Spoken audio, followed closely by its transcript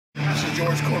is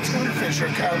George Corpse, Hunter Fisher,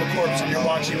 Kyle Corpse, and you're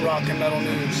watching Rock and Metal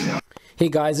News. Hey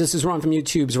guys, this is Ron from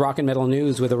YouTube's Rock and Metal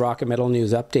News with a Rock and Metal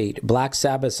News update. Black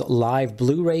Sabbath's live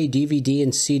Blu-ray, DVD,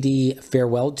 and CD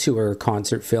farewell tour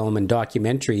concert film and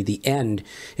documentary, The End,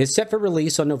 is set for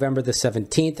release on November the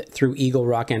 17th through Eagle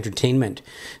Rock Entertainment.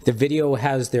 The video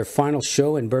has their final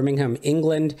show in Birmingham,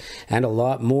 England, and a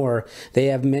lot more. They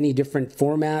have many different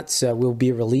formats will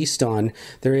be released on.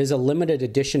 There is a limited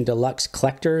edition deluxe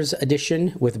collector's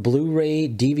edition with Blu-ray,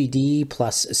 DVD,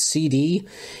 plus CD,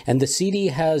 and the CD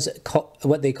has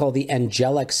what they call the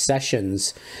Angelic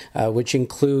Sessions, which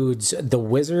includes The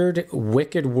Wizard,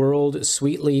 Wicked World,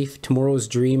 Sweet Leaf, Tomorrow's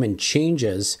Dream, and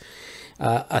Changes,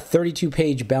 a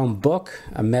 32-page bound book,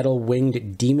 a metal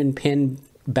winged demon pin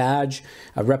badge,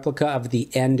 a replica of the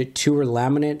End tour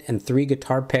laminate, and 3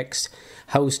 guitar picks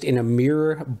housed in a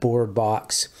mirror board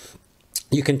box.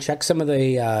 You can check some of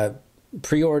the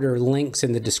pre-order links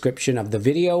in the description of the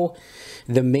video.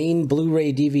 The main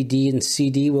Blu-ray, DVD, and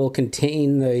CD will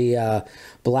contain the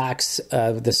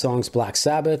the songs Black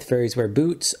Sabbath, Fairies Wear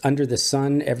Boots, Under the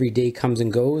Sun, Every Day Comes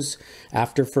and Goes,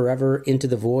 After Forever, Into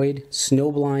the Void,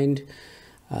 Snowblind,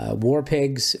 War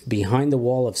Pigs, Behind the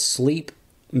Wall of Sleep,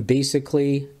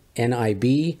 Bassically,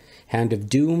 N.I.B, Hand of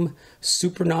Doom,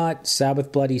 Supernaut,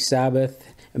 Sabbath Bloody Sabbath,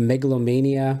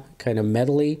 Megalomania, kind of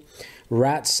medley,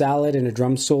 Rat Salad and a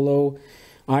drum solo,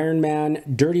 Iron Man,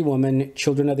 Dirty Woman,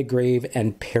 Children of the Grave,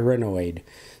 and Paranoid.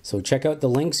 So check out the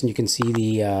links and you can see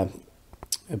the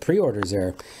pre-orders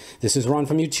there. This is Ron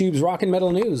from YouTube's Rock and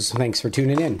Metal News. Thanks for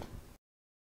tuning in.